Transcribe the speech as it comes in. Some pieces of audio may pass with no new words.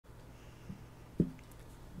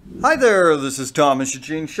Hi there, this is Thomas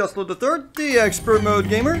Eugene Schussler III, the Expert Mode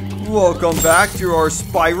Gamer. Welcome back to our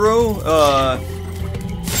Spyro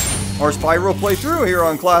playthrough here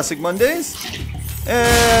on Classic Mondays.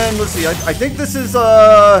 And let's see, I think this is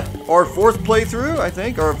our fourth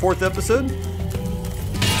playthrough, our fourth episode.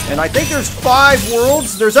 And I think there's 5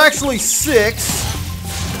 worlds. There's actually 6.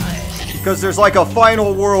 Because there's like a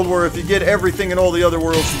final world where if you get everything in all the other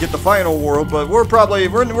worlds, you get the final world. But we're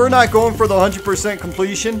not going for the 100%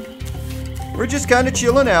 completion. We're just kind of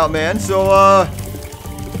chilling out, man. So,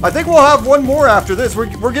 I think we'll have one more after this.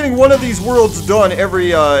 We're getting one of these worlds done every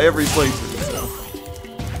playthrough. So.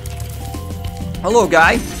 Hello,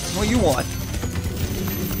 guy. What you want?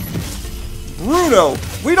 Bruno.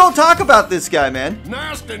 We don't talk about this guy, man.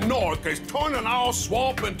 Nasty North is turning our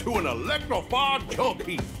swamp into an electrified junk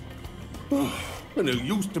heap. And it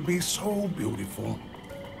used to be so beautiful.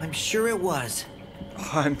 I'm sure it was.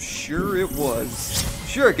 I'm sure it was.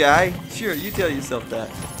 Sure, guy. Sure, you tell yourself that.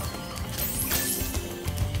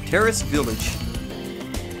 Terrace Village.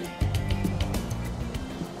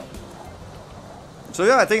 So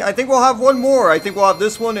yeah, I think we'll have one more. I think we'll have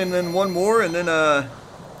this one and then one more, and then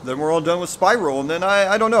we're all done with Spyro. And then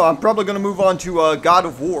I don't know. I'm probably gonna move on to God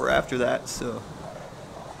of War after that. So.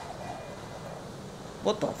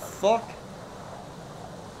 What the fuck?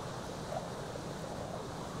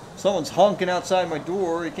 Someone's honking outside my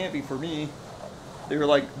door. It can't be for me. They were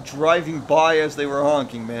like driving by as they were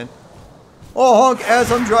honking, man. Oh, honk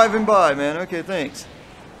as I'm driving by, man. Okay, thanks.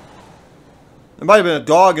 There might have been a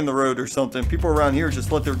dog in the road or something. People around here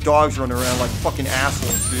just let their dogs run around like fucking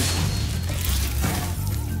assholes, dude.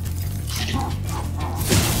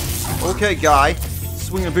 Okay, guy.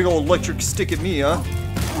 Swinging a big old electric stick at me, huh?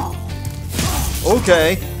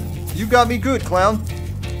 Okay. You got me good, clown.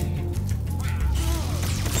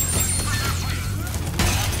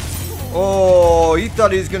 Oh, he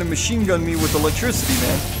thought he was gonna machine gun me with electricity,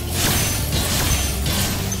 man.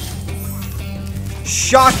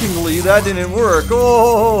 Shockingly, that didn't work.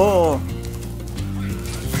 Oh,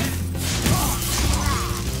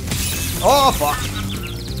 oh fuck.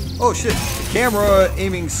 Oh shit, the camera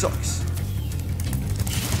aiming sucks.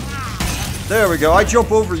 There we go, I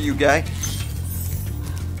jump over you, guy.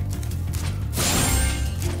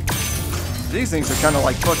 These things are kind of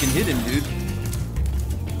like fucking hidden, dude.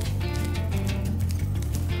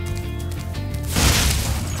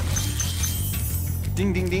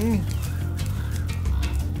 Ding, ding, ding.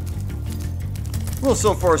 Well,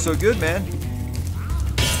 so far, so good, man.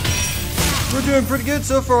 We're doing pretty good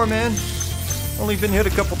so far, man. Only been hit a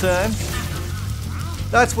couple times.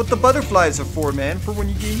 That's what the butterflies are for, man. For when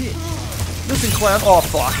you get hit. Listen, clown. Oh,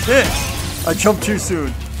 fuck. I jumped too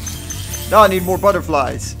soon. Now I need more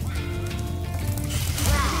butterflies.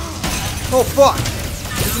 Oh, fuck.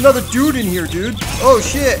 There's another dude in here, dude. Oh,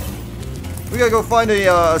 shit. We gotta go find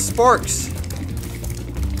a Sparks.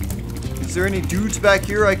 Is there any dudes back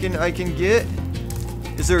here I can get?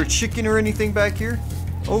 Is there a chicken or anything back here?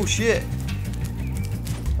 Oh shit.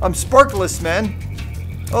 I'm sparkless, man.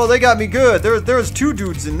 Oh, they got me good. There's 2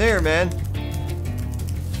 dudes in there, man.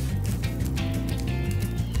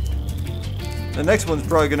 The next one's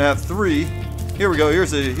probably gonna have 3. Here we go.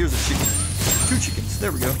 Here's a chicken. 2 chickens.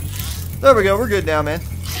 There we go. There we go. We're good now, man.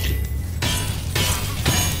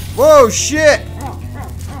 Whoa, shit!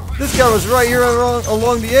 This guy was right here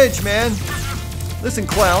along the edge, man. Listen,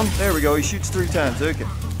 clown. There we go. He shoots 3 times. Okay.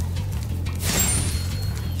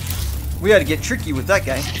 We had to get tricky with that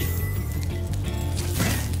guy.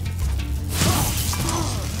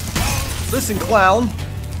 Listen, clown.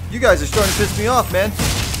 You guys are starting to piss me off, man.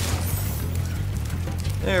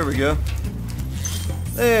 There we go.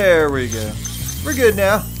 There we go. We're good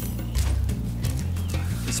now.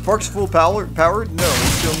 Is Sparks full powered? No,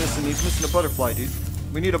 he's still missing. He's missing a butterfly, dude.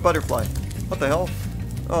 We need a butterfly. What the hell?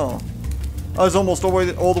 Oh. I was almost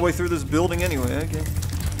all the way through this building anyway. Okay.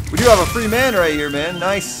 We do have a free man right here, man.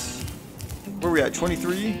 Nice. Where are we at?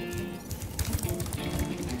 23?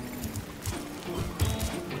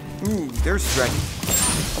 Ooh, there's the dragon.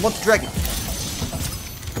 I want the dragon.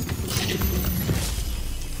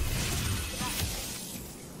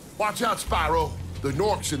 Watch out, Spyro. The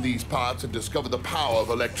Norks in these parts have discovered the power of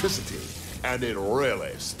electricity, and it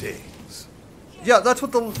really stings. Yeah, that's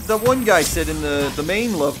what the one guy said in the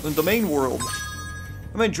main world.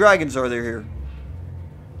 How many dragons are there here?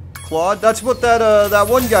 Claude? That's what that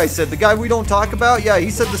one guy said. The guy we don't talk about? Yeah, he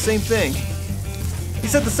said the same thing. He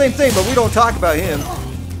said the same thing, but we don't talk about him.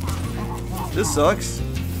 This sucks.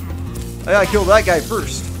 I gotta kill that guy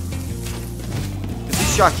first. Cause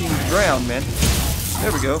he's shocking the ground, man.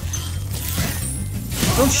 There we go.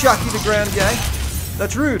 Don't shock you the ground, guy.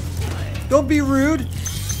 That's rude. Don't be rude.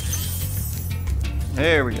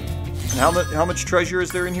 There we go. And how much treasure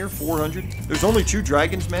is there in here? 400? There's only 2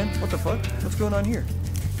 dragons, man. What the fuck? What's going on here?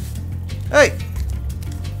 Hey!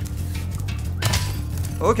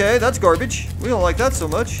 Okay, that's garbage. We don't like that so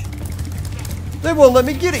much. They won't let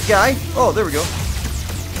me get it, guy. Oh, there we go.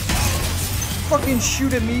 Fucking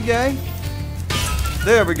shoot at me, guy.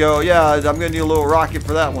 There we go. Yeah, I'm gonna need a little rocket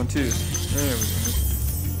for that one, too. There we go.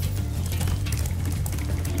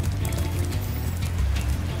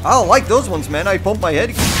 I don't like those ones, man. I bump my head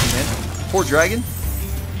against them, man. Poor dragon.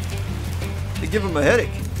 They give him a headache.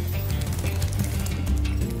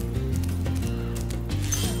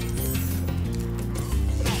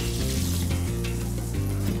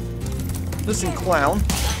 Listen, clown.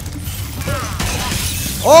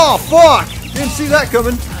 Oh, fuck! Didn't see that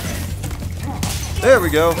coming. There we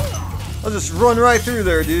go. I'll just run right through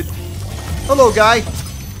there, dude. Hello, guy.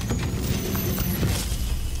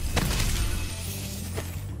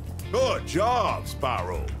 Good job,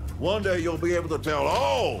 Spyro. One day you'll be able to tell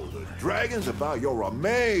all the dragons about your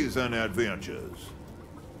amazing adventures.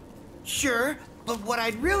 Sure, but what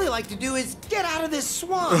I'd really like to do is get out of this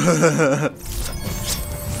swamp.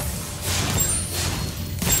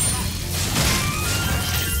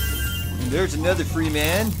 There's another free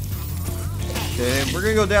man. Okay, we're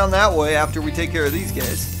gonna go down that way after we take care of these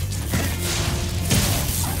guys.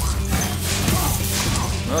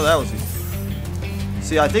 Oh, that was easy.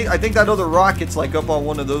 See, I think that other rocket's like up on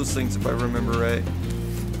one of those things, if I remember right.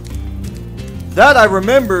 That I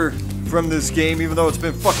remember from this game, even though it's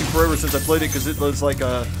been fucking forever since I played it, because it was like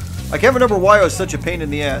a... I can't remember why it was such a pain in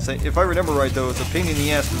the ass. If I remember right, though, it's a pain in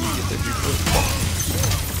the ass for me to get there, dude.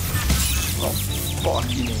 Oh, fuck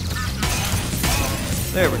you.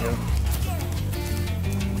 There we go.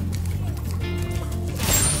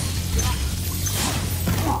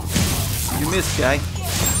 You missed, guy.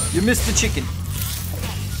 You missed the chicken.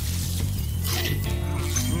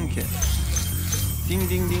 Okay. Ding,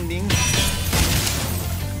 ding, ding, ding.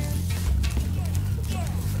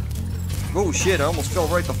 Oh shit, I almost fell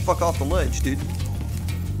right the fuck off the ledge, dude.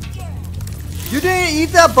 You didn't eat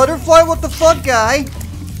that butterfly? What the fuck, guy?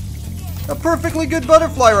 A perfectly good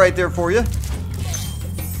butterfly right there for you.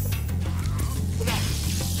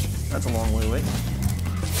 That's a long way away.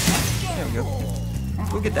 There we go.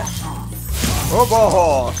 Go get that. Oh,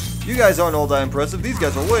 boy. You guys aren't all that impressive. These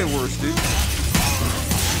guys are way worse, dude.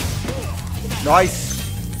 Nice.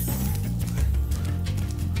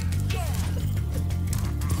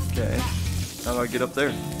 Okay. How do I get up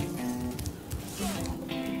there?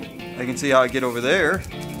 I can see how I get over there.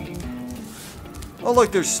 Oh,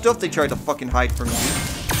 look, there's stuff they tried to fucking hide from me.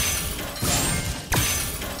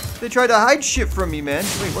 They tried to hide shit from me, man.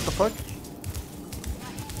 Wait, what the fuck?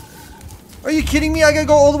 Are you kidding me? I gotta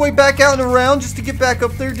go all the way back out and around just to get back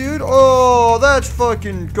up there, dude? Oh, that's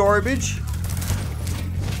fucking garbage.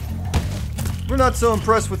 We're not so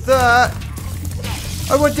impressed with that.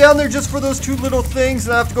 I went down there just for those 2 little things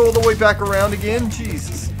and I have to go all the way back around again?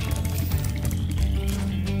 Jesus.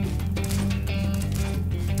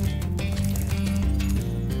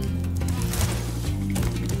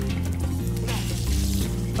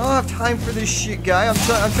 I don't have time for this shit, guy. I'm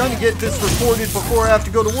trying to get this recorded before I have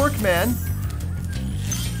to go to work, man.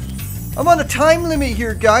 I'm on a time limit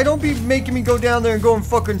here, guy. Don't be making me go down there and go in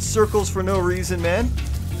fucking circles for no reason, man.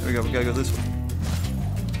 There we go. We gotta go this way.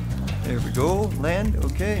 There we go. Land.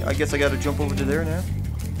 Okay. I guess I gotta jump over to there now.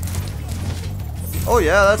 Oh,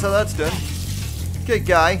 yeah. That's how that's done. Okay,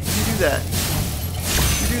 guy. You do that.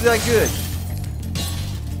 You do that good.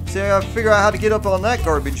 See, I gotta figure out how to get up on that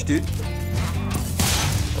garbage, dude.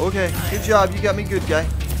 Okay, good job. You got me good, guy.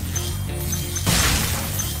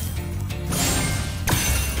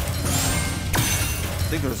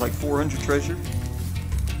 I think there's like 400 treasure.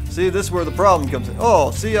 See, this is where the problem comes in. Oh,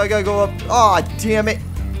 see, I gotta go up. Aw, oh, damn it.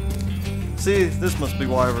 See, this must be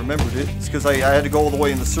why I remembered it. It's because I had to go all the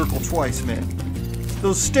way in the circle twice, man.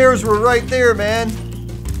 Those stairs were right there, man.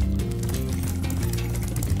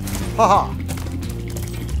 Haha.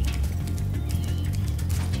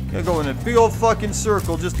 Gotta go in a big old fucking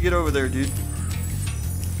circle just to get over there, dude.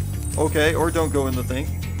 Okay, or don't go in the thing.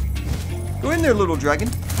 Go in there, little dragon.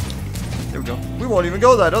 There we go. We won't even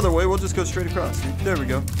go that other way. We'll just go straight across, dude. There we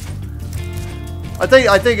go. I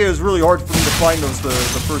think it was really hard for me to find those the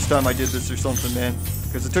first time I did this or something, man.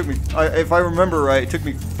 Because it took me, if I remember right, it took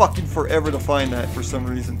me fucking forever to find that for some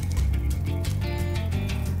reason.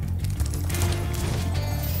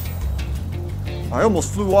 I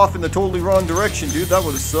almost flew off in the totally wrong direction, dude. That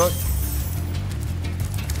would have sucked.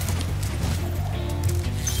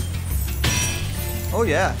 Oh,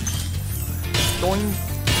 yeah. Going.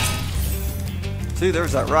 See,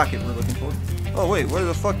 there's that rocket we're looking for. Oh, wait. Where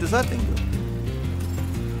the fuck does that thing go?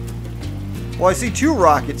 Well, I see 2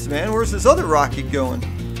 rockets, man. Where's this other rocket going?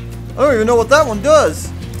 I don't even know what that one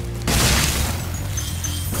does.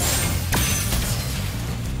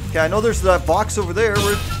 Okay, I know there's that box over there.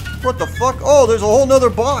 What the fuck? Oh, there's a whole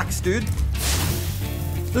nother box, dude.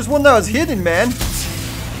 There's one that was hidden, man.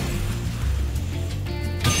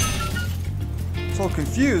 I was all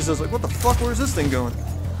confused. I was like, what the fuck? Where's this thing going?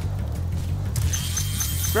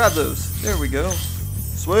 Grab those. There we go.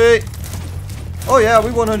 Sweet. Oh yeah, we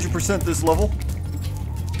 100% this level.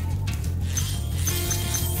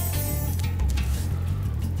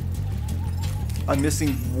 I'm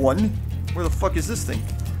missing 1? Where the fuck is this thing?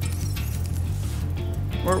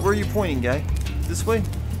 Where are you pointing, guy? This way?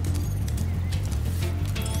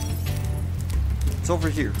 It's over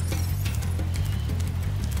here.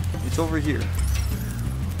 It's over here.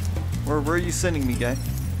 Where are you sending me, guy?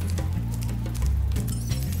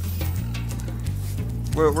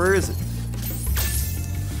 Where is it?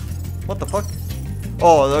 What the fuck?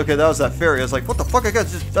 Oh, okay, that was that fairy. I was like, what the fuck? I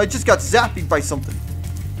just got zapped by something.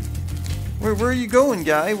 Where are you going,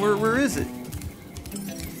 guy? Where is it?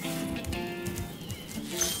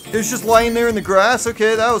 It was just lying there in the grass.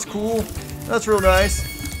 Okay, that was cool. That's real nice.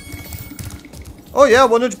 Oh yeah,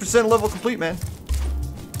 100% level complete, man.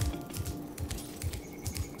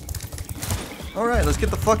 Alright, let's get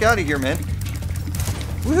the fuck out of here, man.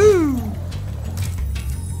 Woohoo!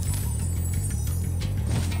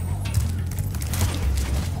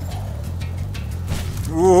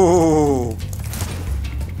 Whoa!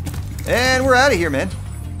 And we're out of here, man.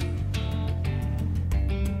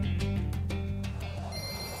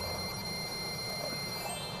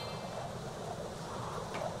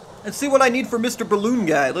 Let's see what I need for Mr. Balloon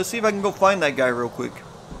Guy. Let's see if I can go find that guy real quick.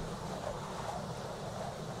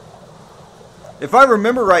 If I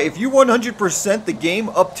remember right, if you 100% the game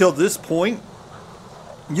up till this point,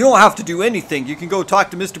 you don't have to do anything. You can go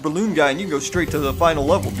talk to Mr. Balloon Guy and you can go straight to the final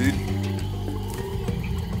level, dude.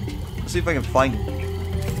 Let's see if I can find him.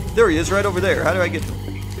 There he is, right over there. How do I get to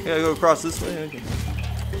him? I gotta go across this way? Okay.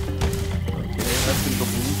 That's gonna go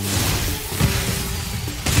boom.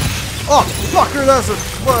 Oh, fucker, that's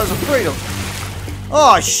what I was afraid of.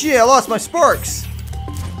 Oh, shit, I lost my sparks.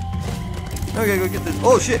 Okay, go get this.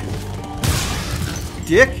 Oh, shit.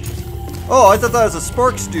 Dick. Oh, I thought that was a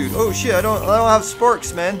sparks dude. Oh, shit, I don't have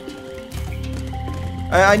sparks, man.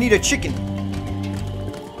 I need a chicken.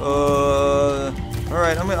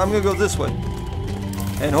 Alright, I'm gonna go this way.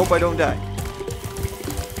 And hope I don't die.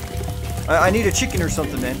 I need a chicken or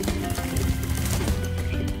something, man.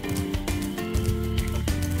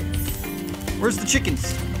 Where's the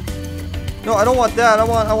chickens? No, I don't want that. I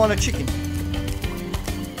want a chicken.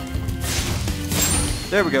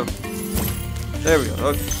 There we go. There we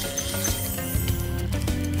go.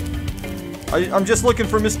 Okay. I'm just looking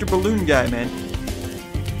for Mr. Balloon Guy, man.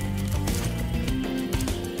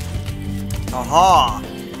 Aha!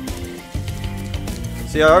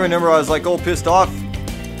 See, I remember I was like all pissed off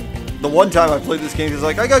the one time I played this game. Because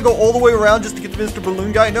like, I gotta go all the way around just to get to Mr.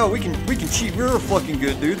 Balloon Guy. No, we can cheat real fucking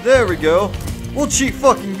good, dude. There we go. We'll cheat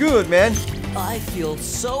fucking good, man. I feel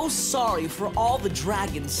so sorry for all the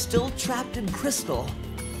dragons still trapped in Crystal.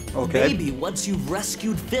 Okay. Maybe once you've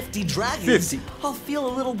rescued 50 dragons, 50. I'll feel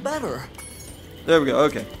a little better. There we go.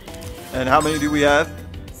 Okay. And how many do we have?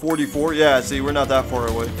 44? Yeah, see, we're not that far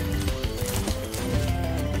away.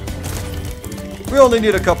 We only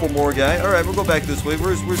need a couple more, guy. Alright, we'll go back this way.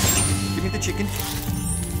 Where's... Give me the chicken.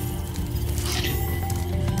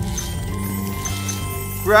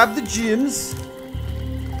 Grab the gems.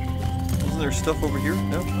 Isn't there stuff over here?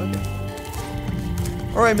 No? Okay.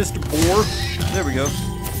 Alright, Mr. Boar. There we go.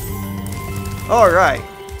 Alright.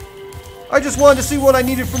 I just wanted to see what I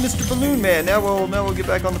needed from Mr. Balloon Man. Now we'll get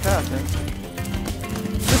back on the path, man.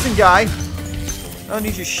 Listen, guy. I don't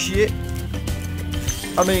need your shit.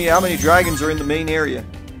 How many dragons are in the main area?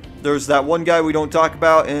 There's that one guy we don't talk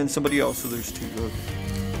about and somebody else, so there's 2. Okay.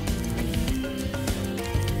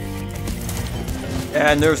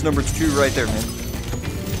 And there's number 2 right there, man.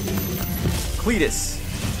 Cletus.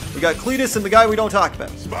 We got Cletus and the guy we don't talk about.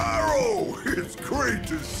 Spyro, it's great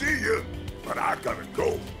to see you, but I gotta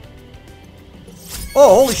go.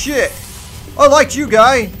 Oh, holy shit. I liked you,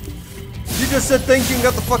 guy. You just said thank you and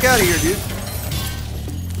got the fuck out of here, dude.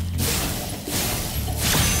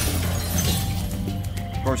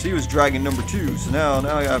 Of course, he was dragon number 2, so now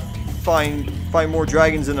I gotta find more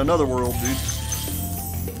dragons in another world, dude.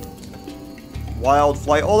 Wild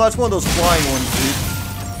flight. Oh, that's one of those flying ones, dude.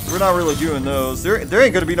 We're not really doing those. There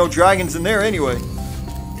ain't gonna be no dragons in there anyway.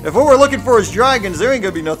 If what we're looking for is dragons, there ain't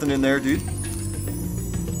gonna be nothing in there, dude.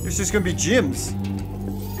 There's just gonna be gyms.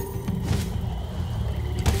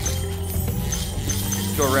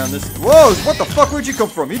 go around this. Whoa, what the fuck? Where'd you come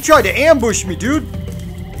from? You tried to ambush me, dude.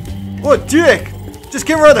 What a dick. Just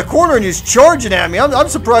came around the corner and he's charging at me. I'm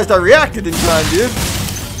surprised I reacted in time, dude.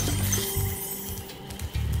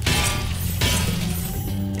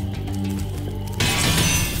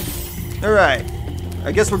 Alright.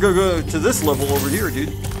 I guess we're gonna go to this level over here,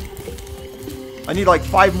 dude. I need like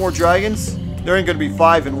 5 more dragons. There ain't gonna be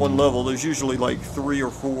 5 in one level. There's usually like 3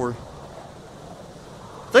 or 4.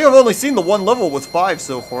 I think I've only seen the one level with 5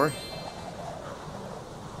 so far.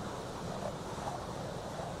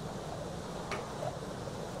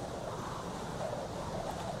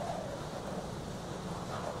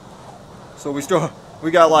 So we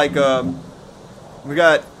got like, we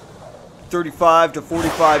got 35 to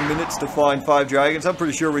 45 minutes to find 5 dragons. I'm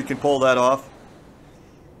pretty sure we can pull that off.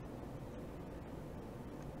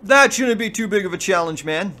 That shouldn't be too big of a challenge,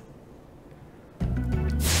 man.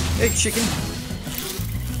 Hey, chicken.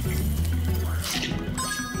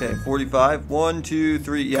 Okay, 45. 1, 2,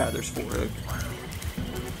 3. Yeah, there's 4. Okay.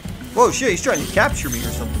 Whoa, shit, he's trying to capture me or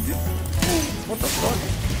something, dude. What the fuck?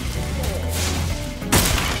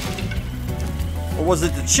 Or was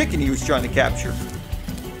it the chicken he was trying to capture?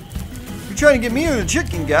 You're trying to get me or the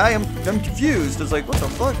chicken guy? I'm confused. I was like, what the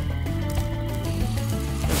fuck?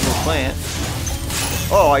 There's no plant.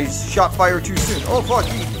 Oh, I shot fire too soon. Oh fuck,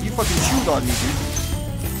 he fucking chewed on me,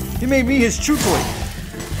 dude. He made me his chew toy.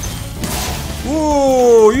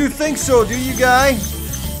 Ooh, you think so, do you, guy?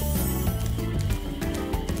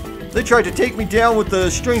 They tried to take me down with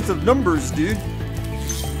the strength of numbers, dude.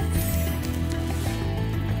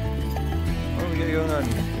 What do we got going on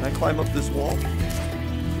here? Can I climb up this wall?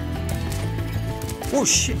 Oh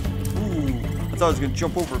shit! Ooh, I thought I was gonna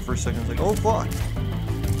jump over it for a second. I was like, oh fuck!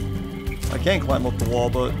 I can climb up the wall,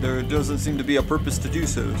 but there doesn't seem to be a purpose to do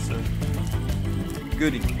so. So,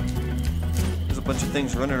 goody. There's a bunch of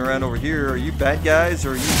things running around over here. Are you bad guys,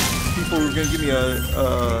 or are you people who are gonna give me a?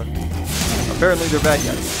 Apparently, they're bad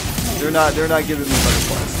guys. They're not giving me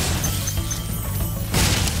butterflies.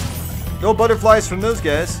 No butterflies from those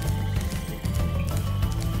guys.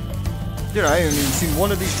 Dude, I haven't even seen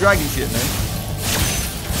one of these dragons yet, man.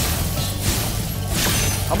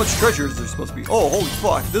 How much treasure is there supposed to be? Oh, holy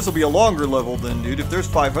fuck. This will be a longer level then, dude, if there's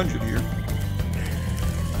 500 here.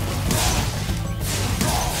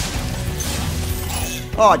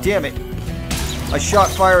 Aw, oh, damn it. I shot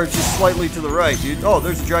fire just slightly to the right, dude. Oh,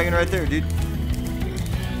 there's a dragon right there, dude.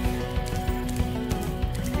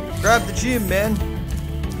 Grab the gem, man.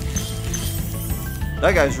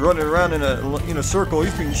 That guy's running around in a circle.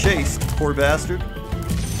 He's being chased, poor bastard.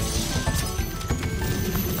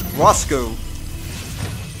 Roscoe.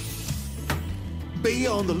 Be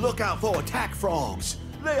on the lookout for attack frogs.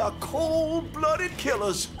 They are cold-blooded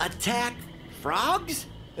killers. Attack frogs?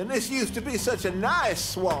 And this used to be such a nice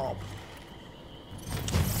swamp.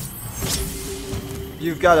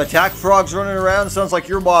 You've got attack frogs running around? Sounds like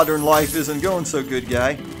your modern life isn't going so good,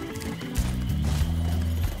 guy.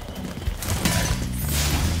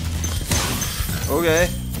 Okay.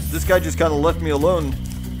 This guy just kind of left me alone.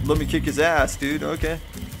 Let me kick his ass, dude. Okay.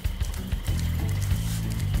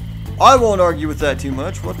 I won't argue with that too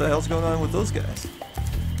much. What the hell's going on with those guys?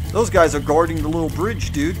 Those guys are guarding the little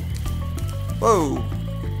bridge, dude. Whoa.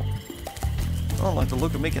 I don't like the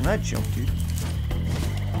look of making that jump, dude.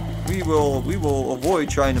 We will avoid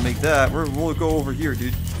trying to make that. We'll go over here,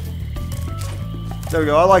 dude. There we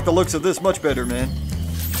go. I like the looks of this much better, man.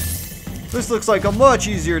 This looks like a much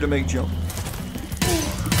easier to make jump.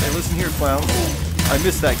 Hey, listen here, clown. I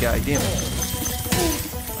missed that guy. Damn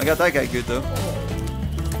it. I got that guy good, though.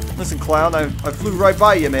 Listen, clown, I flew right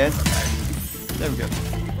by you, man. There we go.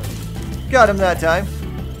 Got him that time.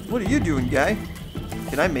 What are you doing, guy?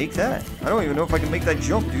 Can I make that? I don't even know if I can make that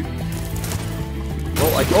jump, dude.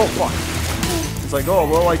 Oh, fuck. It's like, oh,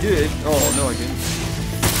 well, I did. Oh, no, I didn't.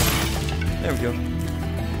 There we go.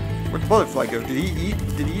 Where'd the butterfly go? Did he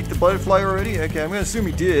eat the butterfly already? Okay, I'm gonna assume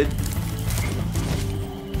he did.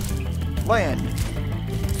 Land.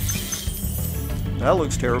 That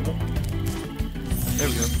looks terrible. There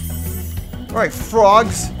we go. Alright,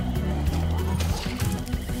 frogs.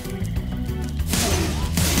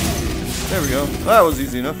 There we go. That was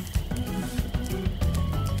easy enough.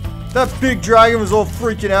 That big dragon was all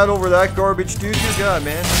freaking out over that garbage, dude. Good God,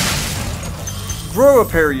 man. Grow a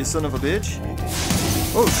pair, you son of a bitch.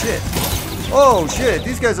 Oh, shit. Oh, shit.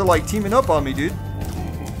 These guys are like teaming up on me, dude.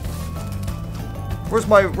 Where's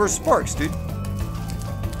Sparks, dude?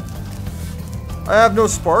 I have no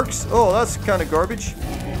sparks. Oh, that's kind of garbage.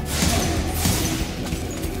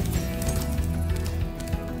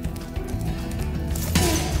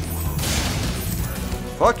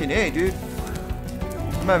 Fucking A, dude.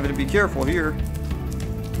 I'm having to be careful here.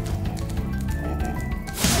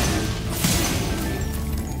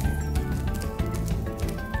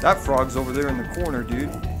 That frog's over there in the corner,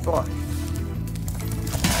 dude. Fuck.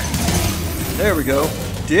 There we go.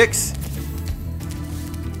 Dicks.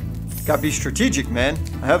 Gotta be strategic, man.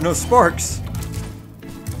 I have no sparks.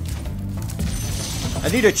 I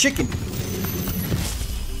need a chicken.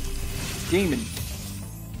 Demon.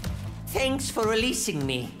 Thanks for releasing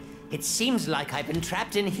me. It seems like I've been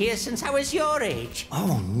trapped in here since I was your age.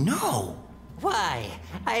 Oh, no. Why,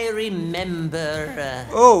 I remember...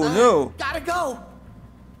 Oh, no. Gotta go.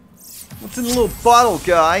 What's in the little bottle,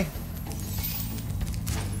 guy?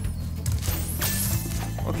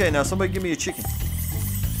 Okay, now somebody give me a chicken.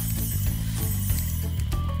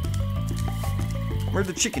 Where are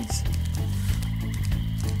the chickens?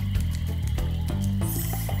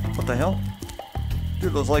 What the hell?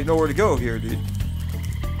 Dude, there's like nowhere to go here, dude.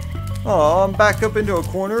 Oh, I'm back up into a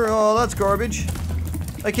corner. Oh, that's garbage.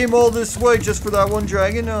 I came all this way just for that one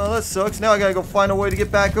dragon. Oh, that sucks. Now I gotta go find a way to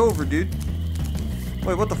get back over, dude.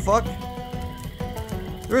 Wait, what the fuck?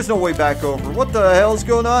 There is no way back over. What the hell's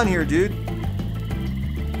going on here, dude?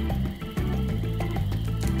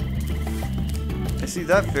 I see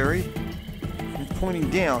that fairy. He's pointing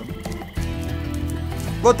down.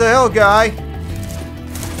 What the hell, guy?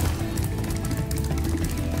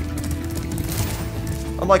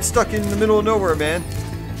 I'm like stuck in the middle of nowhere, man.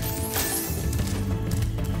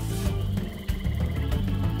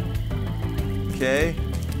 Okay.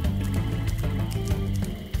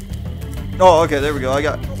 Oh, okay, there we go. I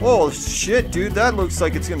got... Oh, shit, dude. That looks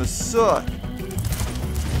like it's gonna suck.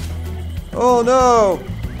 Oh, no.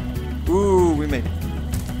 Ooh, we made it.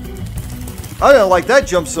 I didn't like that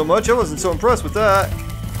jump so much. I wasn't so impressed with that.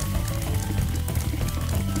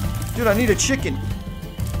 Dude, I need a chicken.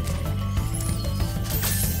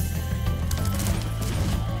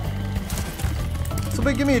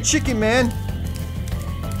 Somebody give me a chicken, man.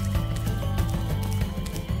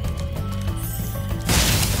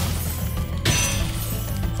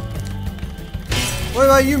 What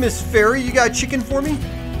about you, Miss Fairy? You got a chicken for me?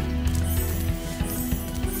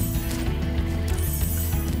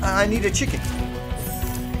 I need a chicken.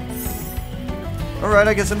 Alright,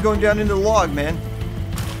 I guess I'm going down into the log, man.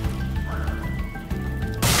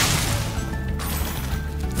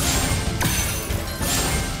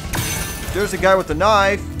 There's a guy with a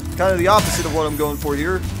knife. Kind of the opposite of what I'm going for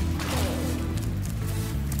here.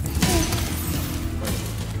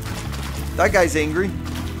 That guy's angry.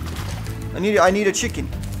 I need a chicken.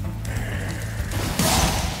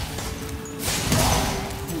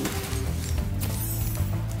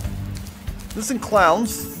 Listen,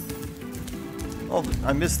 clowns. Oh,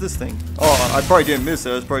 I missed this thing. Oh, I probably didn't miss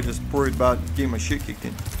it. I was probably just worried about getting my shit kicked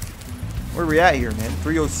in. Where are we at here, man?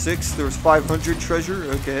 306. There was 500 treasure.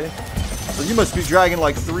 Okay. So you must be dragging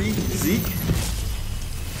like 3, Zeke.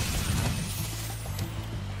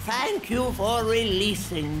 Thank you for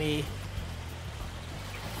releasing me.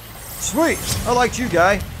 Sweet! I liked you,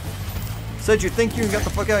 guy. Said you think you and got the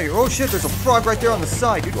fuck out of here. Oh shit, there's a frog right there on the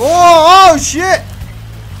side, dude. Oh shit!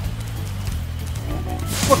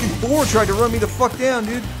 This fucking boar tried to run me the fuck down,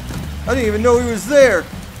 dude. I didn't even know he was there.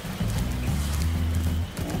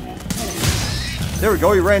 There we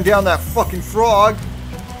go, he ran down that fucking frog.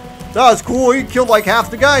 That was cool, he killed like half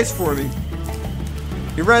the guys for me.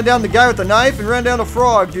 He ran down the guy with the knife and ran down a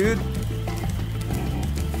frog, dude.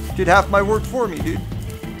 Did half my work for me, dude.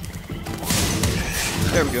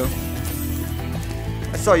 There we go.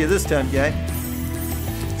 I saw you this time, guy.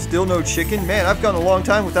 Still no chicken? Man, I've gone a long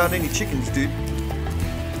time without any chickens, dude.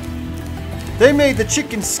 They made the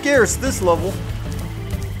chicken scarce this level.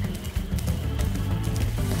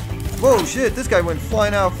 Whoa, shit, this guy went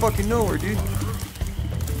flying out of fucking nowhere, dude.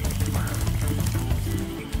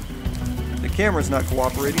 The camera's not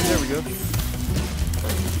cooperating. There we go.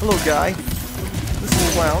 Hello, guy. This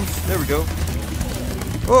is clowns. There we go.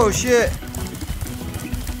 Oh, shit.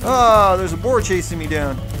 Ah, there's a boar chasing me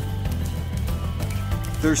down.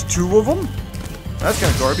 There's 2 of them? That's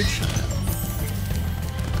kind of garbage.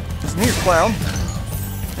 Listen here, clown.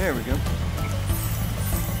 There we go.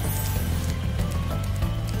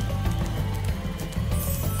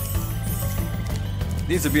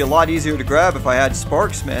 These would be a lot easier to grab if I had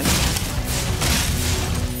sparks, man.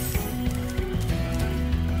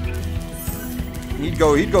 He'd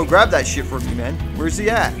go grab that shit for me, man. Where's he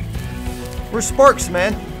at? Where's Sparks,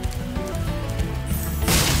 man?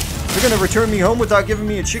 They're gonna return me home without giving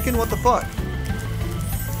me a chicken? What the fuck?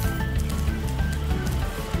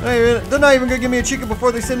 They're not even gonna give me a chicken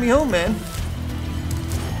before they send me home, man.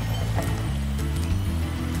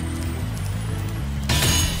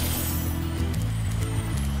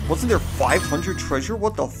 Wasn't there 500 treasure?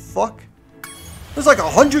 What the fuck? There's like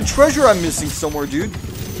 100 treasure I'm missing somewhere, dude.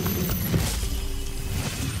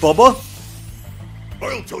 Bubba.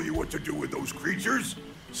 I'll tell you what to do with those creatures.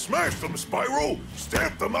 Smash them, Spyro.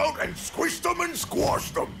 Stamp them out and squish them and squash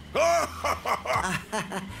them.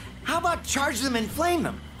 How about charge them and flame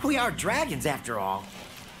them? We are dragons after all.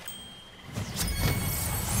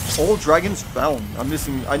 All dragons found.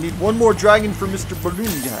 I need one more dragon for Mr.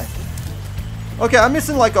 Balloon Guy. Okay, I'm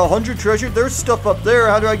missing like 100 treasure. There's stuff up there.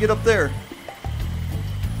 How do I get up there?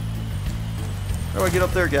 How do I get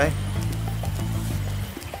up there, guy?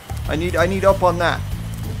 I need up on that.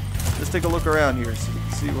 Let's take a look around here.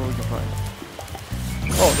 See what we can find.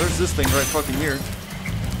 Oh, there's this thing right fucking here.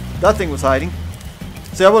 That thing was hiding.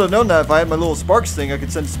 See, I would have known that if I had my little Sparks thing. I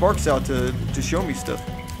could send Sparks out to show me stuff.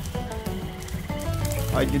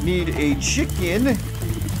 I need a chicken.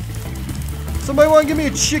 Somebody want to give me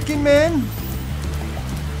a chicken, man?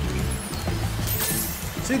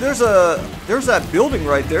 See, there's that building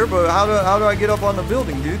right there, but how do I get up on the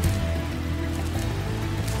building, dude?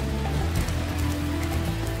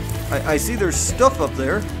 I see there's stuff up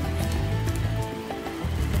there.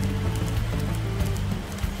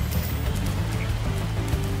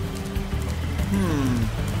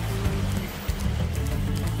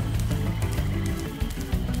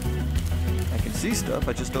 I can see stuff,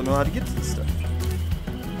 I just don't know how to get to this stuff.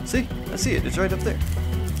 See? I see it, it's right up there.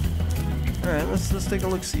 Alright, let's take a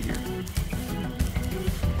look see here.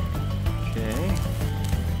 Okay.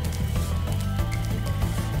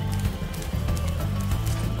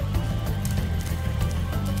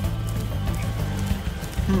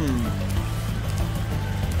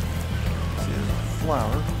 See, there's a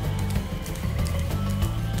flower.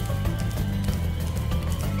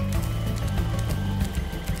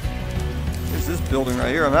 There's this building right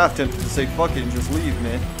here. I'm half tempted to say fuck it and just leave,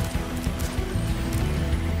 man.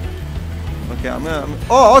 Okay,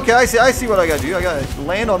 oh, okay, I see what I gotta do. I gotta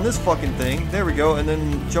land on this fucking thing. There we go, and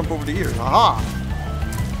then jump over to here. Aha!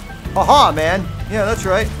 Aha, man! Yeah, that's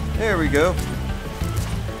right. There we go.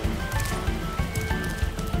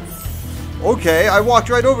 Okay, I walked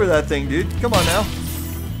right over that thing, dude. Come on now.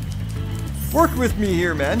 Work with me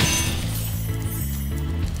here, man.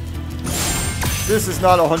 This is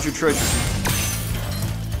not 100 treasures.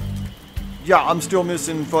 Yeah, I'm still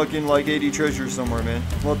missing fucking like 80 treasures somewhere, man.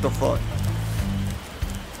 What the fuck?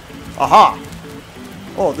 Aha!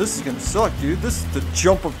 Oh, this is gonna suck, dude. This is the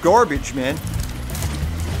jump of garbage, man.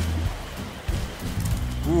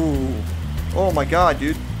 Ooh. Oh my god,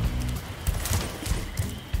 dude.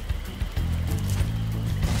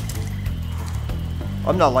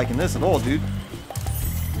 I'm not liking this at all, dude.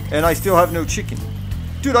 And I still have no chicken.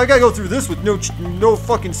 Dude, I gotta go through this with no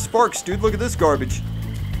fucking Sparks, dude. Look at this garbage.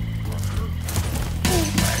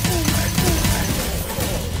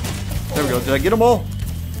 There we go. Did I get them all?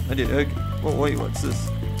 I did. Okay. Oh, wait, what's this?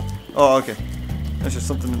 Oh, okay. That's just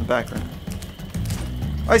something in the background.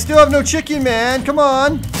 I still have no chicken, man. Come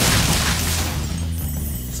on.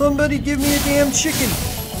 Somebody give me a damn chicken.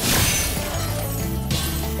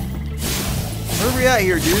 Where are we at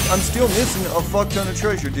here, dude? I'm still missing a fuck ton of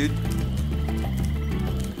treasure, dude.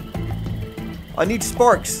 I need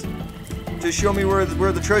Sparks to show me where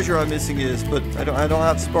the treasure I'm missing is, but I don't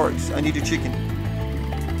have Sparks. I need a chicken.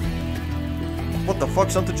 What the fuck?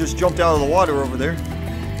 Something just jumped out of the water over there.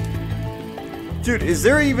 Dude, is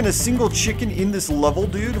there even a single chicken in this level,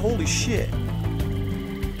 dude? Holy shit.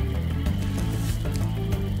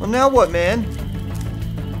 Well, now what, man?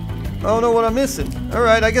 I don't know what I'm missing.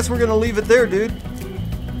 Alright, I guess we're gonna leave it there, dude.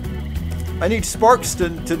 I need Sparks to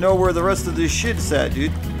know where the rest of this shit's at,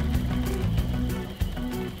 dude.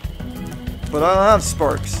 But I don't have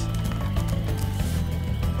Sparks.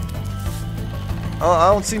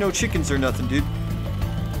 I don't see no chickens or nothing, dude.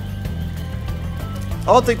 I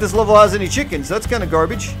don't think this level has any chickens. That's kind of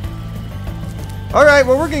garbage. Alright,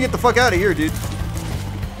 well, we're gonna get the fuck out of here, dude.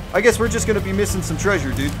 I guess we're just gonna be missing some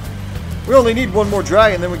treasure, dude. We only need one more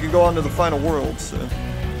dragon, then we can go on to the final world, so.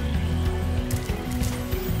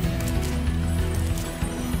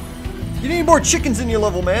 You need more chickens in your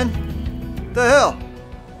level, man. What the hell?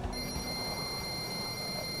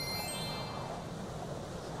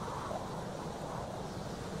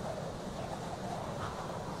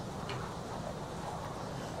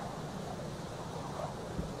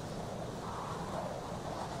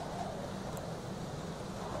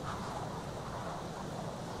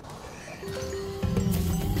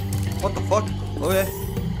 What the fuck? Okay.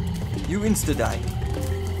 You insta-die.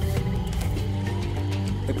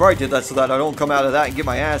 They probably did that so that I don't come out of that and get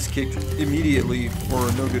my ass kicked immediately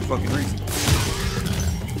for no good fucking reason.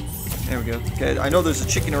 There we go. Okay, I know there's a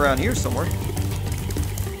chicken around here somewhere.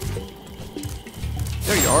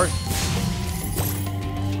 There you are.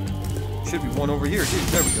 Should be one over here too.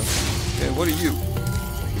 There we go. Okay, what are you?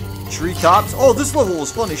 Treetops. Oh, this level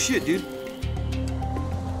was fun as shit, dude.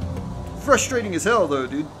 Frustrating as hell, though,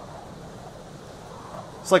 dude.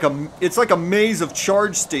 It's like a maze of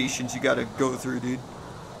charge stations you gotta go through, dude.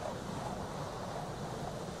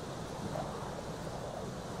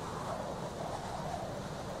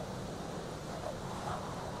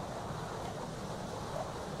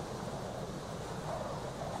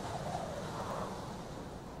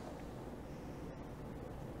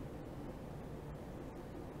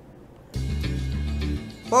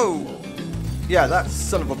 Whoa! Yeah, that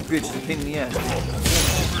son of a bitch is a pain in the ass.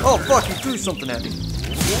 Oh fuck, he threw something at me.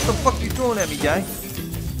 What the fuck are you throwing at me, guy?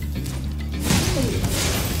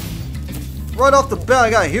 Right off the bat, I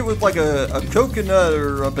got hit with like a coconut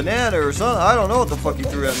or a banana or something. I don't know what the fuck he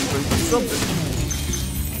threw at me, but he threw something.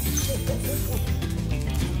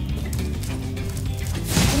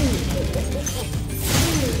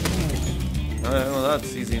 Alright, well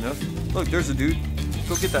that's easy enough. Look, there's a dude.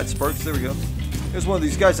 Go get that, Sparks. There we go. There's one of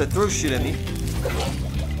these guys that throws shit at me.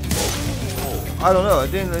 I don't know.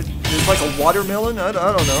 It was like a watermelon. I don't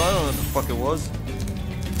know. I don't know what the fuck it was.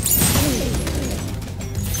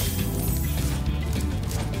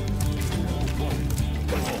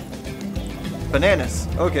 Bananas.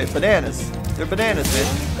 Okay, bananas. They're bananas, man.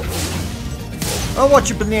 I want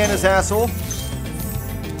your bananas, asshole.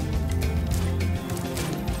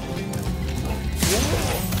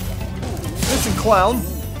 Listen, clown.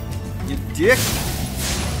 You dick.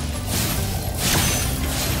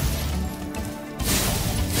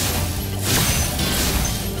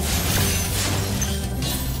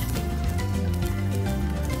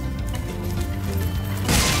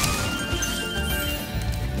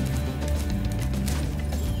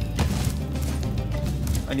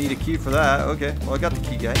 I need a key for that. Okay. Well, I got the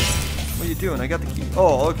key, guy. What are you doing? I got the key.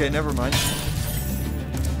 Oh, okay. Never mind.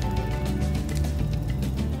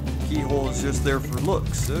 Keyhole is just there for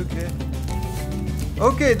looks. Okay.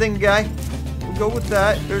 Okay, then, guy. We'll go with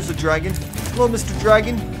that. There's a dragon. Hello, Mr.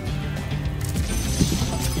 Dragon.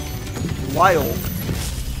 Wild.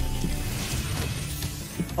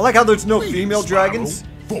 I like how there's no Wait, female Spyro, dragons.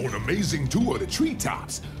 For an amazing tour of the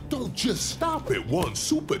treetops, don't just stop at one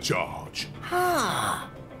supercharge. Ah.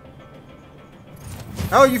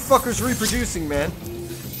 How are you fuckers reproducing, man?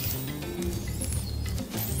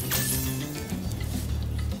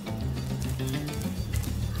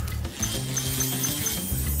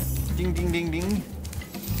 Ding, ding, ding, ding.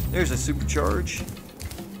 There's a supercharge.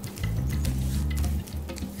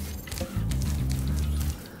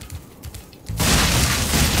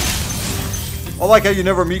 I like how you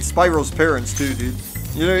never meet Spyro's parents, too, dude.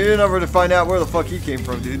 You know, you're never to find out where the fuck he came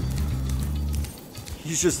from, dude.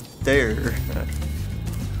 He's just there.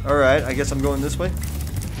 Alright, I guess I'm going this way.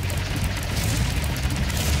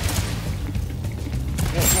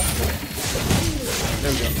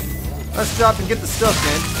 There we go. Let's stop and get the stuff,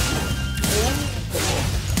 man.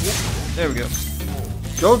 There we go.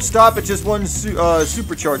 Don't stop at just one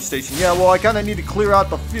supercharge station. Yeah, well, I kind of need to clear out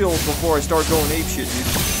the field before I start going apeshit, dude.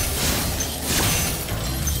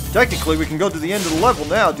 Technically, we can go to the end of the level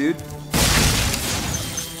now, dude.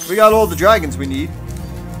 We got all the dragons we need.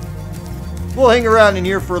 We'll hang around in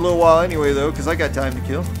here for a little while anyway, though, because I got time to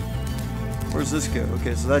kill. Where's this go?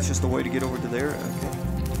 Okay, so that's just a way to get over to there. Okay.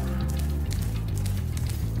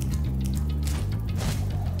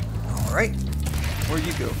 Alright. Where'd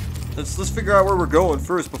you go? Let's figure out where we're going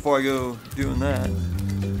first before I go doing that.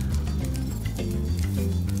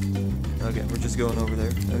 Okay, we're just going over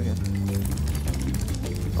there. Okay.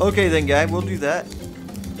 Okay then, guy, we'll do that.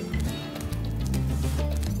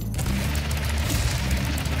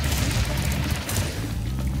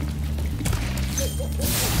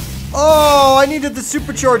 Oh, I needed the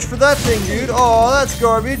supercharge for that thing, dude. Oh, that's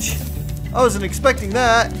garbage. I wasn't expecting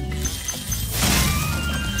that.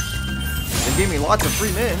 They gave me lots of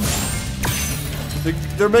free men.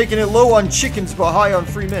 They're making it low on chickens but high on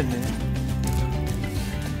free men, man.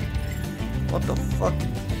 What the fuck?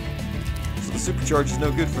 So the supercharge is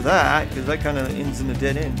no good for that, because that kind of ends in a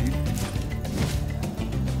dead end, dude.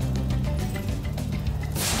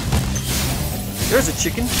 There's a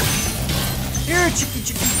chicken. Here, chicky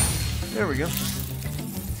chicky. There we go.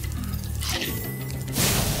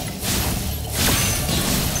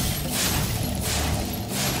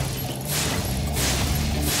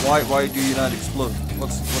 Why do you not explode?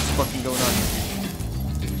 What's fucking going on here?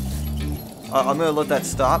 I'm gonna let that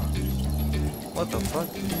stop. What the fuck?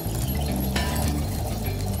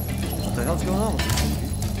 What the hell's going on with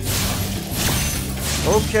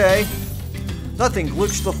this? Okay. Nothing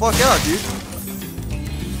glitched the fuck out, dude.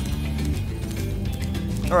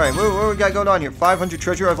 Alright, what we got going on here? 500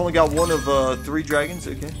 treasure. I've only got one of 3 dragons.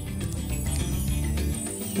 Okay.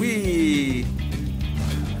 Whee!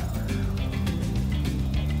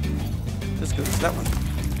 Let's go to that one.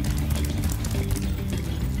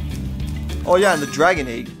 Oh yeah, and the dragon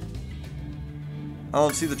egg. I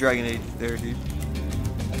don't see the dragon egg there, dude.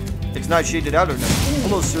 It's not shaded out or not.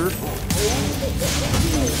 Hello, sir.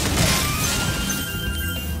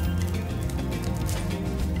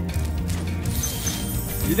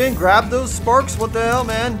 You didn't grab those sparks? What the hell,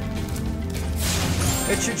 man?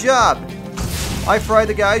 It's your job. I fry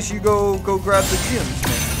the guys, you go grab the gems,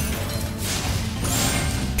 man.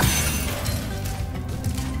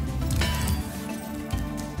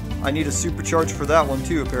 I need a supercharge for that one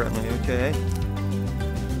too, apparently. Okay.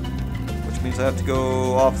 Which means I have to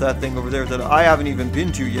go off that thing over there that I haven't even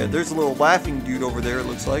been to yet. There's a little laughing dude over there, it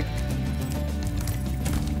looks like.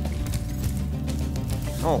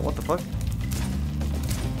 Oh, what the fuck?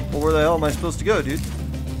 Well, where the hell am I supposed to go, dude?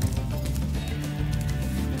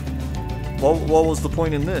 What was the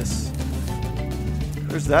point in this?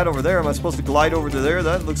 There's that over there. Am I supposed to glide over to there?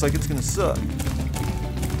 That looks like it's gonna suck.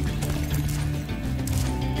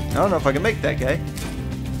 I don't know if I can make that guy.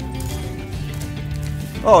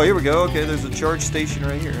 Oh, here we go. Okay, there's a charge station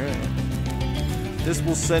right here. Yeah. This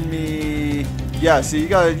will send me... Yeah, see, you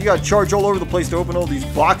gotta charge all over the place to open all these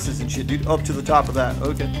boxes and shit, dude. Up to the top of that.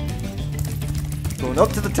 Okay. Going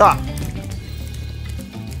up to the top.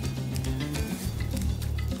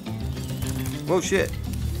 Whoa, shit.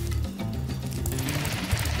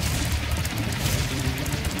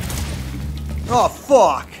 Oh,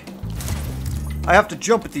 fuck. I have to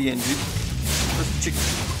jump at the end, dude. Where's the chicken?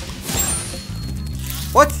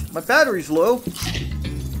 What? My battery's low.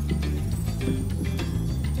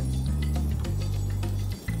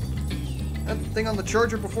 That thing on the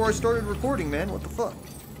charger before I started recording, man. What the fuck?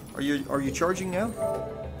 Are you charging now?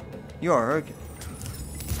 You are, okay.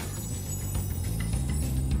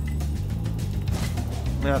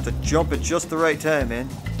 I'm gonna have to jump at just the right time, man.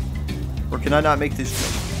 Or can I not make this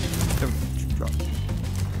jump? Drop.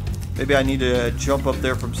 Maybe I need to jump up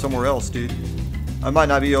there from somewhere else, dude. I might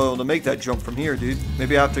not be able to make that jump from here, dude.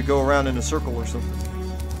 Maybe I have to go around in a circle or something.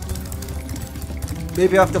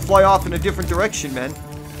 Maybe I have to fly off in a different direction, man.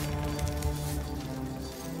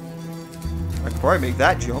 I could probably make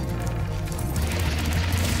that jump.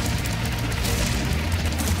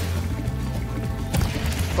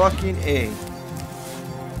 Fucking A.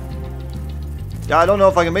 Yeah, I don't know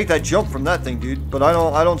if I can make that jump from that thing, dude. But I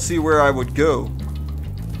don't see where I would go.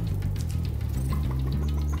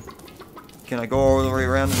 Can I go all the way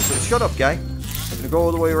around in a circle? Shut up, guy. Can I go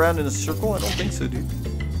all the way around in a circle? I don't think so, dude.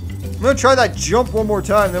 I'm gonna try that jump one more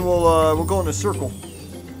time, then we'll go in a circle.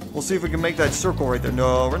 We'll see if we can make that circle right there.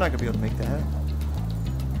 No, we're not gonna be able to make that. I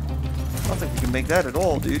don't think we can make that at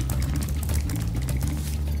all, dude.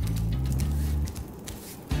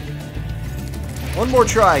 One more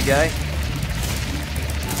try, guy.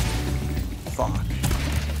 Fuck.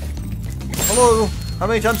 Hello. How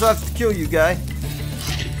many times do I have to kill you, guy?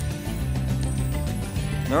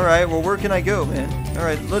 Alright, well, where can I go, man?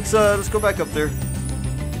 Alright, let's go back up there.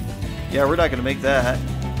 Yeah, we're not gonna make that.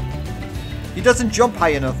 He doesn't jump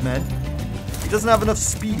high enough, man. He doesn't have enough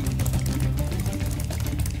speed.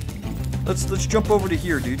 Let's jump over to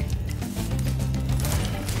here, dude.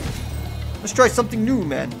 Let's try something new,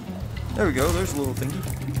 man. There we go, there's a little thingy.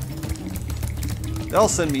 That'll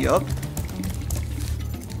send me up.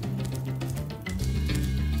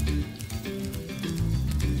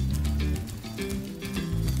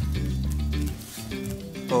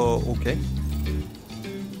 Oh, okay.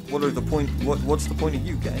 What are the point? What's the point of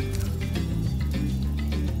you, guy?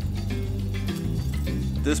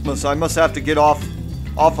 I must have to get off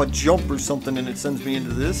a jump or something, and it sends me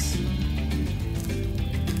into this.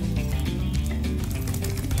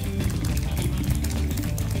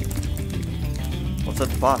 What's at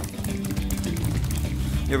the bottom?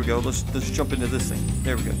 Here we go. Let's jump into this thing.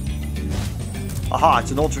 There we go. Aha!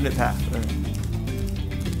 It's an alternate path.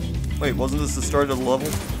 Wait, wasn't this the start of the level?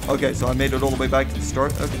 Okay, so I made it all the way back to the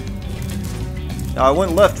start? Okay. Now, I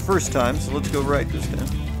went left first time, so let's go right this time.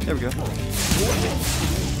 There we go.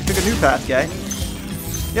 Pick a new path, guy.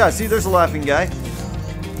 Yeah, see, there's a laughing guy.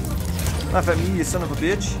 Laugh at me, you son of a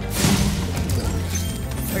bitch.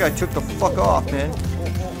 That guy took the fuck off, man.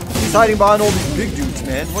 He's hiding behind all these big dudes,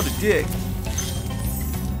 man. What a dick.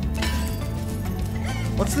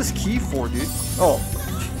 What's this key for, dude? Oh.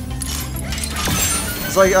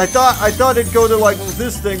 It's like, I thought it'd go to like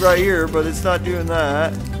this thing right here, but it's not doing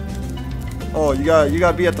that. Oh, you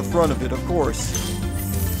gotta be at the front of it, of course.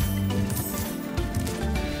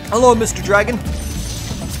 Hello, Mr. Dragon.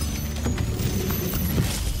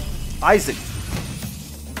 Isaac.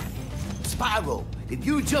 Spyro, If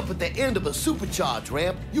you jump at the end of a supercharged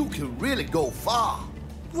ramp, you can really go far.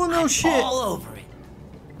 Well, no shit. All over it.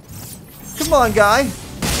 Come on, guy.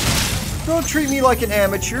 Don't treat me like an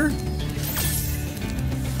amateur.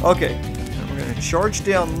 Okay. Now we're gonna charge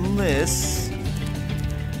down this.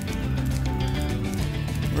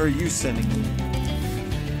 Where are you sending me?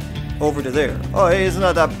 Over to there. Oh, hey, isn't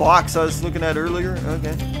that box I was looking at earlier?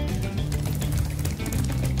 Okay.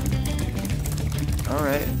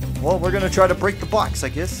 Alright. Well, we're gonna try to break the box, I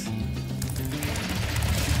guess.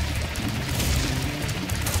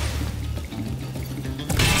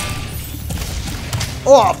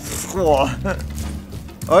 Oh!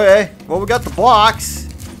 Okay. Well, we got the box.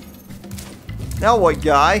 Now what,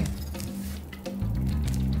 guy?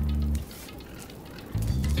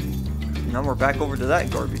 Now we're back over to that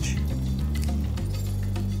garbage.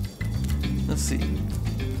 Let's see.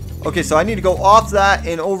 Okay, so I need to go off that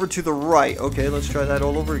and over to the right. Okay, let's try that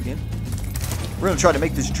all over again. We're going to try to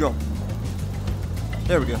make this jump.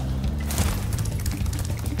 There we go.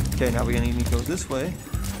 Okay, now we're going to need to go this way.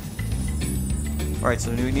 Alright,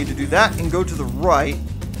 so we need to do that and go to the right.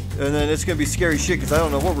 And then it's going to be scary shit because I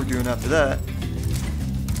don't know what we're doing after that.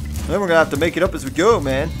 And then we're going to have to make it up as we go,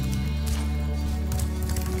 man.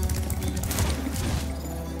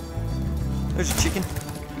 There's a chicken.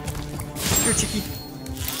 Here, chickie.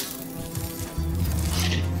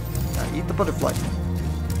 Now eat the butterfly.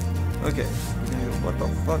 Okay. What the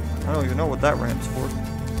fuck? I don't even know what that ramp's for.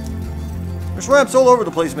 There's ramps all over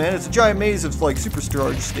the place, man. It's a giant maze of like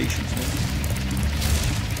supercharge stations,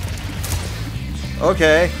 man.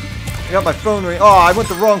 Okay. I got my phone ring. Oh, I went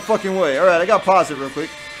the wrong fucking way. Alright, I gotta pause it real quick.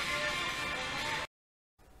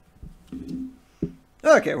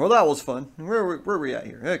 Okay, well that was fun. Where are we at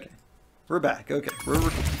here? Okay. We're back. Okay.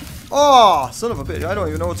 Oh, son of a bitch. I don't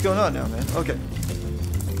even know what's going on now, man. Okay.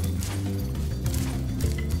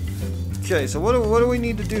 Okay, so what do we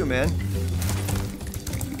need to do, man?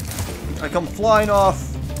 I come flying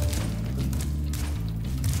off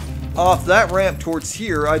that ramp towards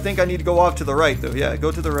here. I think I need to go off to the right, though. Yeah,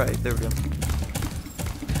 go to the right. There we go.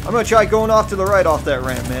 I'm going to try going off to the right off that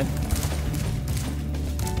ramp, man.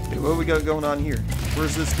 Okay, what do we got going on here?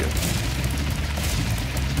 Where's this go?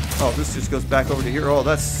 Oh, this just goes back over to here. Oh,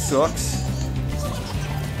 that sucks.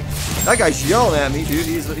 That guy's yelling at me, dude.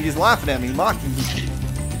 He's laughing at me, mocking me.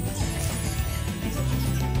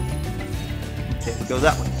 Okay, we go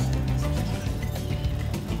that way.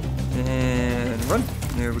 And run.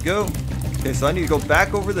 There we go. Okay, so I need to go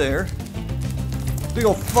back over there. Big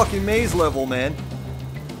old fucking maze level, man.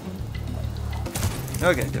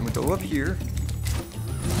 Okay, then we go up here.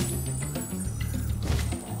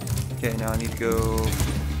 Okay, now I need to go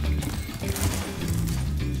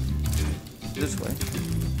this way.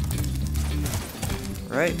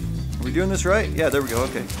 Right? Are we doing this right? Yeah, there we go.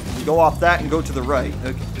 Okay. We go off that and go to the right.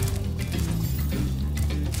 Okay.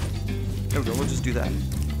 There we go. We'll just do that.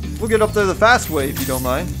 We'll get up there the fast way if you don't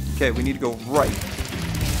mind. Okay, we need to go right.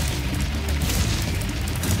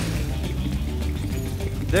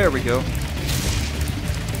 There we go.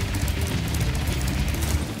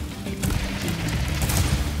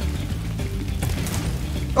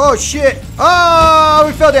 Oh shit! Oh,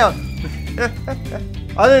 we fell down.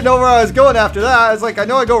 I didn't know where I was going after that. I was like, I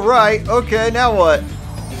know I go right. Okay, now what?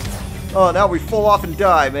 Oh, now we fall off and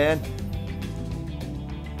die, man.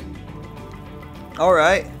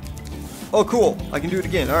 Alright. Oh, cool. I can do it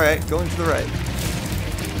again. Alright, going to the right.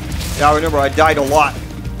 Yeah, I remember I died a lot.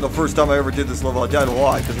 The first time I ever did this level, I died a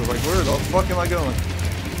lot because I was like, where the fuck am I going?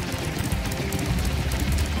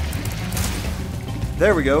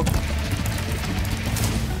 There we go.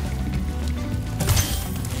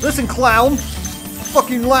 Listen, clown.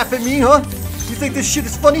 Fucking laugh at me, huh? You think this shit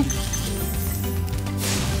is funny?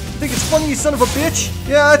 Think it's funny, you son of a bitch?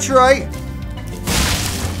 Yeah, that's right.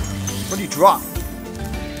 What do you drop?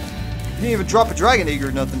 You didn't even drop a dragon egg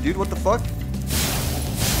or nothing, dude. What the fuck?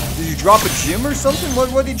 Did you drop a gem or something?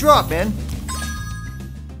 What did you drop, man?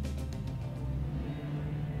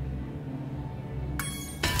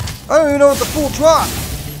 I don't even know what the fool dropped.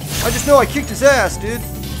 I just know I kicked his ass, dude.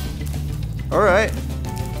 Alright.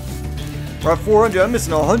 We're at 400. I'm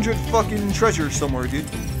missing 100 fucking treasures somewhere, dude.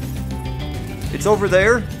 It's over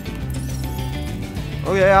there?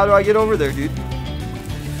 Okay, how do I get over there, dude?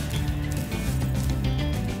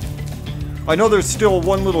 I know there's still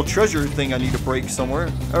one little treasure thing I need to break somewhere.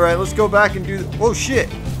 Alright, let's go back and do... Oh, shit.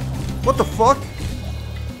 What the fuck?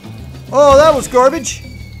 Oh, that was garbage.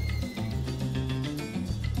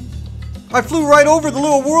 I flew right over the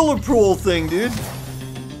little whirlpool thing, dude.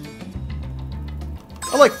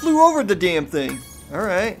 I like flew over the damn thing.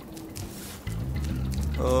 Alright.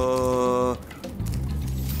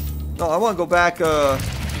 No, I want to go back, yeah,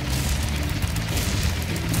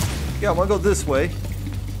 I want to go this way.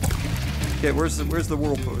 Okay, where's the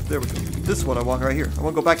whirlpool? There we go. This one I want right here. I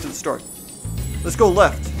want to go back to the start. Let's go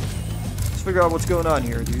left. Let's figure out what's going on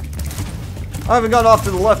here, dude. I haven't gone off to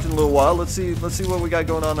the left in a little while. Let's see what we got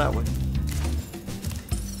going on that way.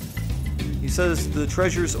 He says the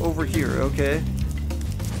treasure's over here, okay.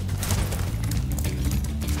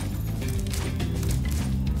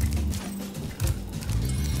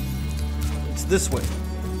 It's this way.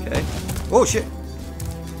 Okay. Oh shit.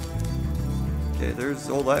 Okay, there's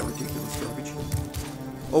all that ridiculous garbage.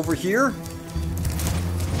 Over here?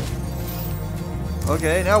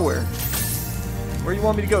 Okay, now where? Where you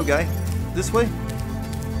want me to go, guy? This way?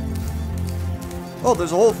 Oh,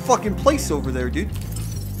 there's a whole fucking place over there, dude.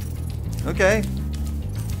 Okay.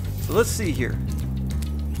 So let's see here.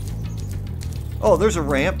 Oh, there's a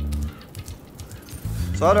ramp.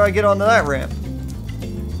 So how do I get onto that ramp?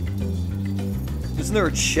 Isn't there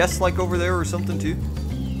a chest like over there or something too?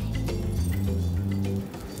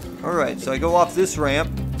 Alright, so I go off this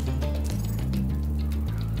ramp.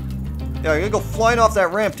 Yeah, I gotta go flying off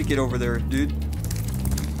that ramp to get over there, dude.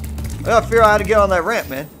 I gotta figure out how to get on that ramp,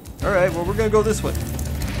 man. Alright, well, we're gonna go this way.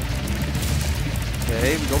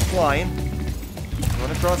 Okay, we go flying.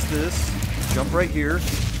 Run across this. Jump right here.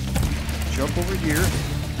 Jump over here.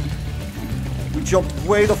 We jump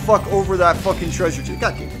way the fuck over that fucking treasure chest.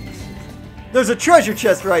 God damn it. There's a treasure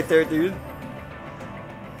chest right there, dude.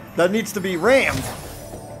 That needs to be rammed.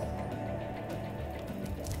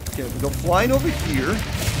 Okay, we go flying over here.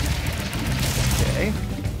 Okay.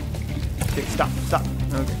 Okay, stop.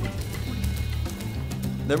 Okay.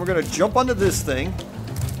 Then we're gonna jump onto this thing.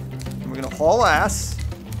 And we're gonna haul ass.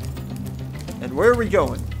 And where are we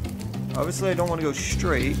going? Obviously, I don't want to go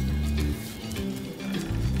straight.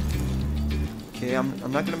 Okay,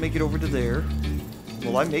 I'm not gonna make it over to there.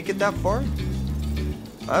 Will I make it that far?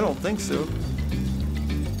 I don't think so.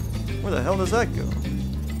 Where the hell does that go?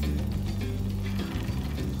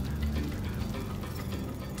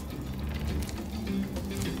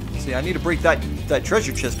 See, I need to break that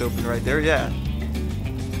treasure chest open right there, yeah.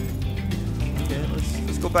 Okay,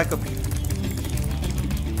 let's go back up here.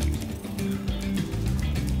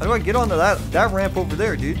 How do I get onto that ramp over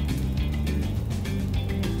there, dude?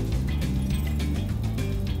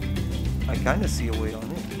 I kind of see a way on it.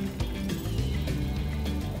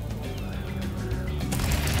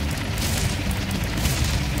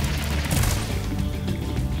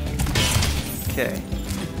 Okay.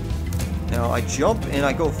 Now I jump and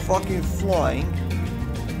I go fucking flying.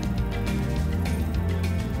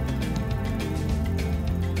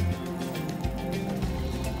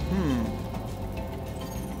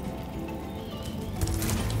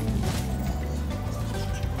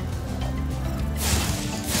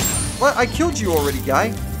 What? I killed you already,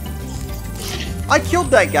 guy. I killed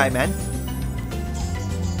that guy, man.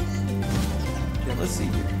 Okay, let's see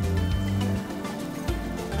here.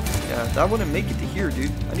 Yeah, that wouldn't make it to here,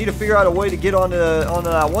 dude. I need to figure out a way to get onto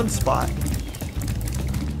that one spot.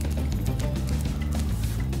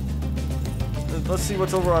 Let's see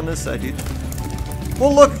what's over on this side, dude.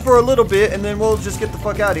 We'll look for a little bit, and then we'll just get the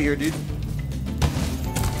fuck out of here, dude.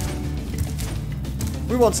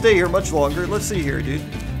 We won't stay here much longer. Let's see here, dude.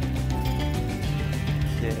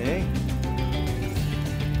 Okay.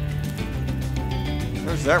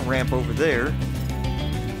 There's that ramp over there.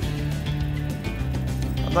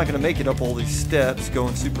 I'm not going to make it up all these steps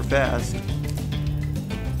going super fast.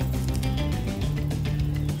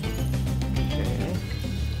 Okay.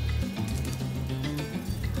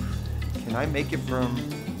 Can I make it from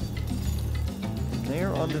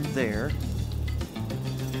there onto there?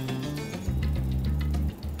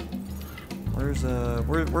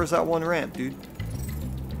 Where's that one ramp, dude?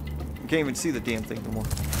 You can't even see the damn thing no more.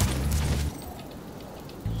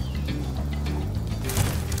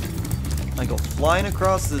 I go flying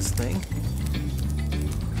across this thing.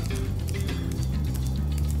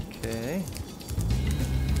 Okay.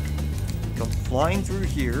 Go flying through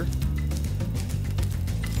here.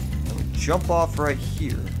 And we jump off right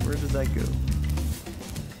here. Where does that go?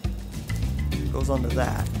 It goes onto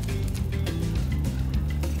that.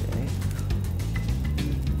 Okay.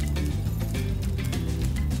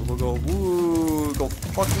 So we'll go, woo, go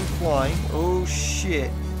fucking flying. Oh shit.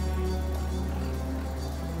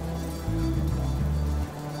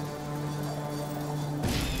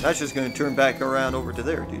 That's just going to turn back around over to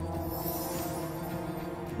there, dude.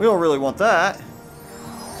 We don't really want that.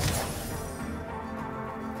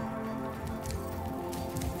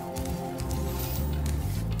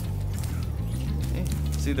 Okay.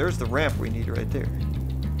 See, there's the ramp we need right there.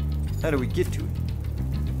 How do we get to it?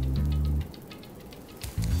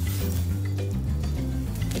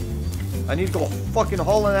 I need to go fucking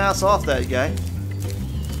hauling ass off that guy.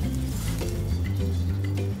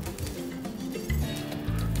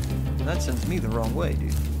 And that sends me the wrong way,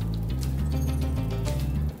 dude.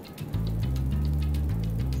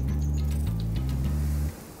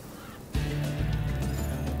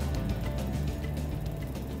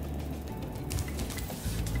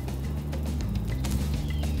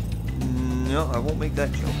 No, I won't make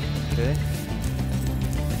that jump. Okay.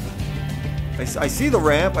 I see the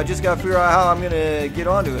ramp. I just gotta figure out how I'm gonna get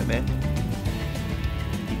onto it, man.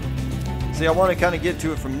 See, I want to kind of get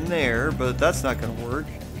to it from there, but that's not gonna work.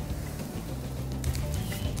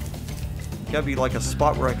 Gotta be like a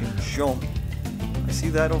spot where I can jump. I see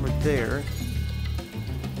that over there.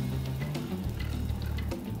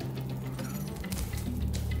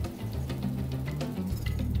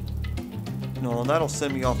 No, that'll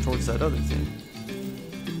send me off towards that other thing.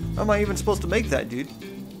 How am I even supposed to make that, dude?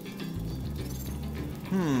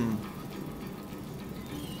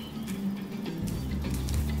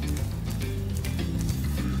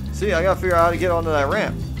 See, I gotta figure out how to get onto that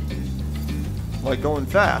ramp. Like going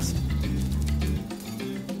fast.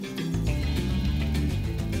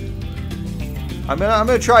 I'm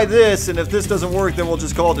gonna try this, and if this doesn't work, then we'll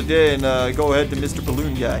just call it a day and go ahead to Mr.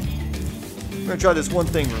 Balloon Guy. I'm gonna try this one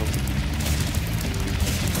thing real quick.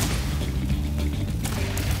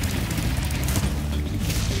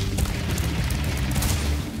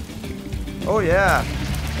 Oh yeah.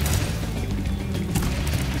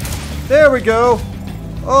 There we go.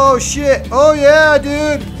 Oh shit. Oh yeah,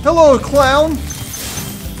 dude. Hello, clown.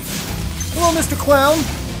 Hello, Mr. Clown.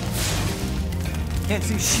 Can't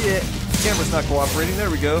see shit. Camera's not cooperating.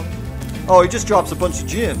 There we go. Oh, he just drops a bunch of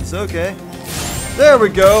gems. Okay. There we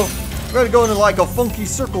go. We're gonna go into like a funky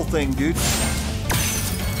circle thing, dude.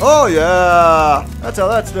 Oh yeah. That's how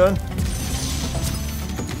that's done.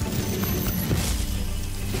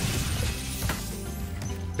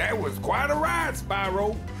 That was quite a ride,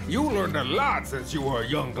 Spyro. You learned a lot since you were a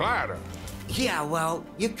young glider. Yeah, well,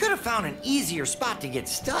 you could have found an easier spot to get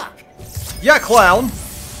stuck. Yeah, clown.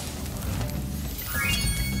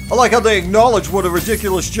 I like how they acknowledge what a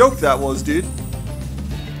ridiculous joke that was, dude.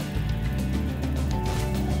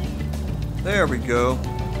 There we go.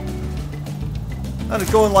 That is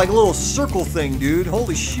going like a little circle thing, dude.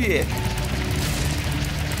 Holy shit.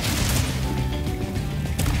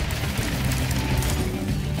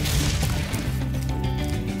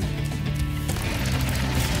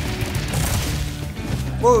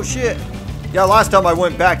 Whoa, shit. Yeah, last time I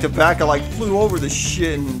went back to back, I like flew over this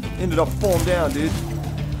shit and ended up falling down, dude.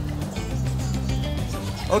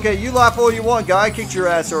 Okay, you laugh all you want, guy. I kicked your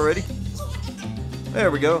ass already.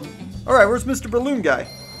 There we go. Alright, where's Mr. Balloon Guy?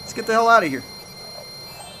 Let's get the hell out of here.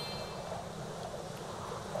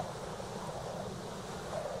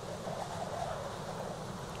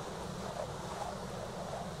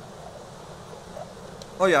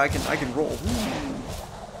 Oh yeah, I can roll.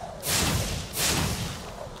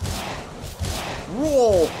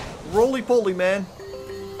 Roll! Roly-poly, man.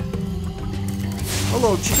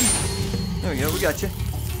 Hello, Chief. There we go, we got you.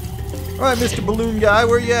 Alright, Mr. Balloon Guy,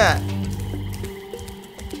 where you at?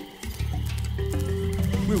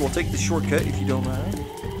 We will take the shortcut if you don't mind.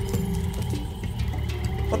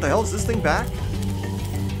 What the hell, is this thing back?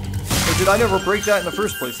 Or did I never break that in the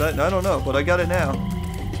first place? I don't know, but I got it now.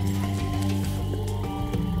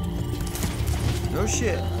 No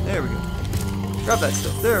shit. There we go. Grab that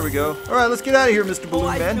stuff. There we go. Alright, let's get out of here, Mr.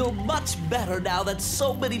 Balloon Man. I feel much better now that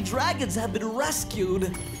so many dragons have been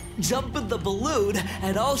rescued. Jump in the balloon,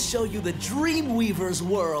 and I'll show you the Dreamweaver's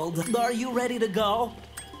world. Are you ready to go?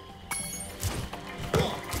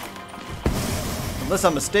 Unless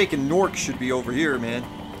I'm mistaken, Nork should be over here, man.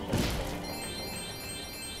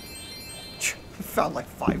 Found like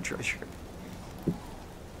 5 treasure.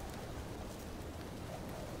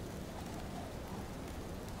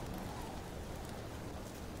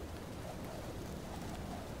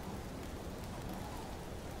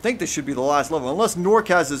 I think this should be the last level. Unless Nork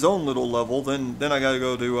has his own little level, then I gotta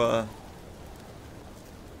go to,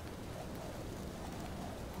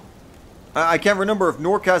 I can't remember if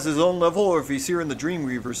Nork has his own level or if he's here in the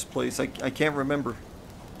Dreamweaver's place. I can't remember.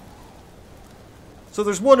 So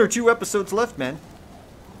there's 1 or 2 episodes left, man.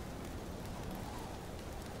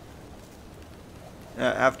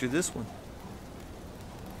 After this one.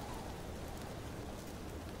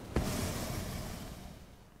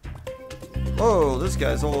 Oh, this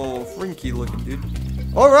guy's all frinky looking, dude.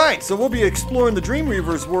 Alright, so we'll be exploring the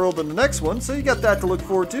Dreamweaver's world in the next one, so you got that to look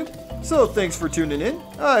forward to. So thanks for tuning in.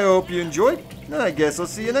 I hope you enjoyed, and I guess I'll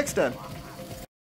see you next time.